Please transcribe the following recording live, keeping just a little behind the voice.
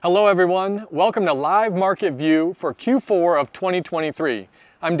Hello everyone, welcome to Live Market View for Q4 of 2023.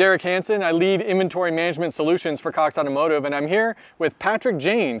 I'm Derek Hanson, I lead Inventory Management Solutions for Cox Automotive, and I'm here with Patrick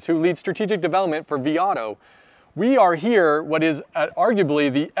Janes, who leads Strategic Development for vAuto. We are here, what is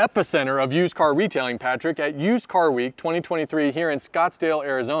arguably the epicenter of used car retailing, Patrick, at Used Car Week 2023 here in Scottsdale,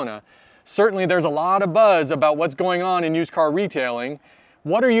 Arizona. Certainly there's a lot of buzz about what's going on in used car retailing.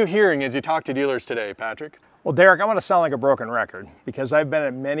 What are you hearing as you talk to dealers today, Patrick? Well, Derek, I'm going to sound like a broken record because I've been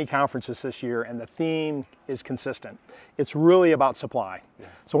at many conferences this year and the theme is consistent. It's really about supply.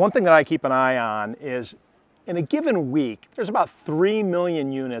 So one thing that I keep an eye on is in a given week, there's about 3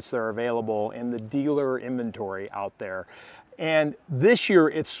 million units that are available in the dealer inventory out there. And this year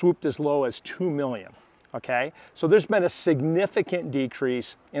it's swooped as low as 2 million. Okay? So there's been a significant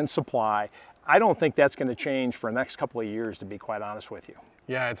decrease in supply. I don't think that's going to change for the next couple of years, to be quite honest with you.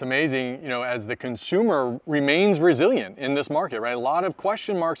 Yeah, it's amazing, as the consumer remains resilient in this market, right? A lot of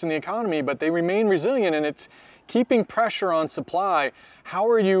question marks in the economy, but they remain resilient and it's keeping pressure on supply. How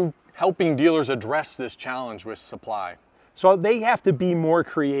are you helping dealers address this challenge with supply? So they have to be more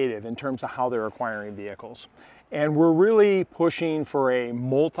creative in terms of how they're acquiring vehicles. And we're really pushing for a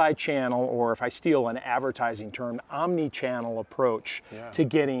multi-channel, or if I steal an advertising term, omni-channel approach to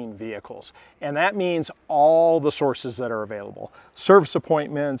getting vehicles. And that means all the sources that are available. Service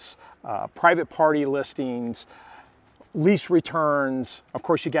appointments, private party listings, lease returns, of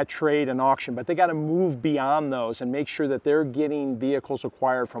course you got trade and auction, but they got to move beyond those and make sure that they're getting vehicles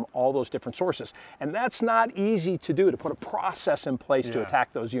acquired from all those different sources. And that's not easy to do, to put a process in place to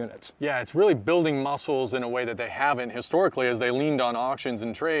attack those units. Yeah, it's really building muscles in a way that they haven't historically as they leaned on auctions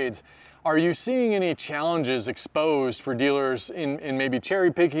and trades. Are you seeing any challenges exposed for dealers in maybe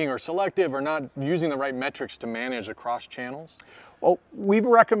cherry picking or selective or not using the right metrics to manage across channels? Well, we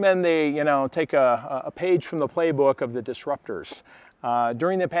recommend they, take a page from the playbook of the disruptors.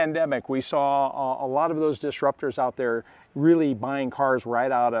 During the pandemic, we saw a lot of those disruptors out there really buying cars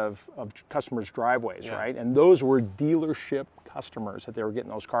right out of customers' driveways, right? And those were dealership customers that they were getting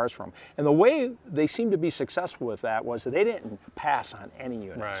those cars from. And the way they seemed to be successful with that was that they didn't pass on any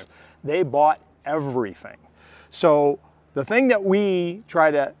units. Right. They bought everything. So the thing that we try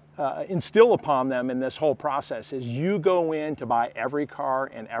to instill upon them in this whole process is you go in to buy every car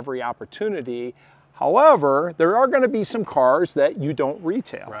and every opportunity. However, there are going to be some cars that you don't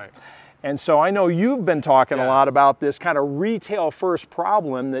retail. Right. And so I know you've been talking a lot about this kind of retail first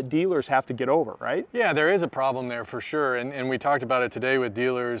problem that dealers have to get over, right? Yeah, there is a problem there for sure. And we talked about it today with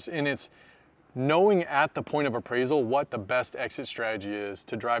dealers, and it's knowing at the point of appraisal what the best exit strategy is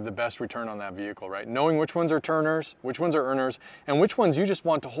to drive the best return on that vehicle, right? Knowing which ones are turners, which ones are earners, and which ones you just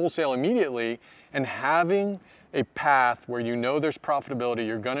want to wholesale immediately, and having a path where you know there's profitability,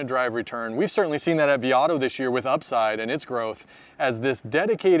 you're going to drive return. We've certainly seen that at vAuto this year with Upside and its growth as this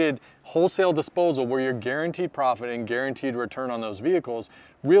dedicated wholesale disposal where you're guaranteed profit and guaranteed return on those vehicles,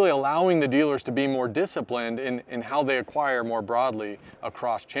 really allowing the dealers to be more disciplined in how they acquire more broadly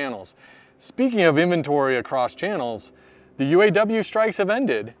across channels. Speaking of inventory across channels, the UAW strikes have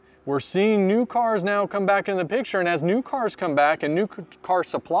ended. We're seeing new cars now come back in the picture, and as new cars come back and new car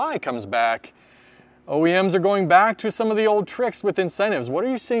supply comes back, OEMs are going back to some of the old tricks with incentives. What are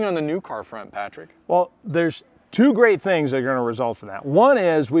you seeing on the new car front, Patrick? Well, there's two great things that are going to result from that. One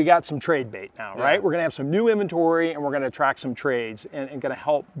is we got some trade bait now, right? We're going to have some new inventory and we're going to attract some trades and going to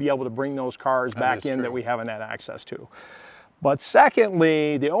help be able to bring those cars back in that we haven't had access to. But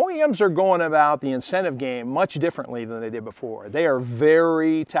secondly, the OEMs are going about the incentive game much differently than they did before. They are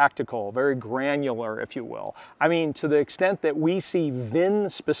very tactical, very granular, if you will. I mean, to the extent that we see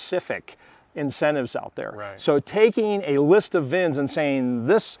VIN-specific incentives out there. Right. So taking a list of VINs and saying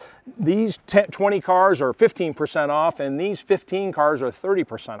these 20 cars are 15% off and these 15 cars are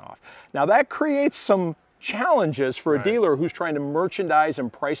 30% off. Now that creates some challenges for a dealer who's trying to merchandise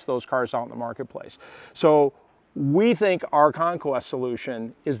and price those cars out in the marketplace. So we think our Conquest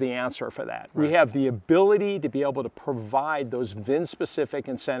solution is the answer for that. Right. We have the ability to be able to provide those VIN-specific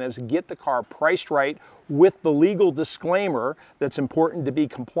incentives, get the car priced right with the legal disclaimer that's important to be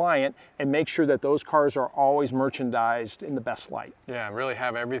compliant, and make sure that those cars are always merchandised in the best light. Yeah, really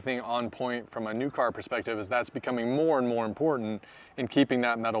have everything on point from a new car perspective, as that's becoming more and more important in keeping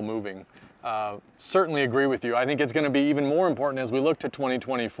that metal moving. Certainly agree with you. I think it's going to be even more important as we look to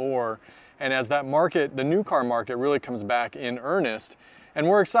 2024. And as that market, the new car market really comes back in earnest. And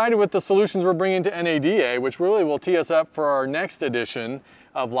we're excited with the solutions we're bringing to NADA, which really will tee us up for our next edition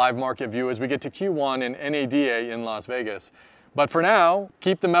of Live Market View as we get to Q1 and NADA in Las Vegas. But for now,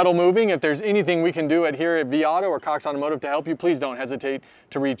 keep the metal moving. If there's anything we can do here at vAuto or Cox Automotive to help you, please don't hesitate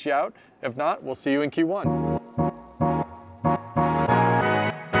to reach out. If not, we'll see you in Q1.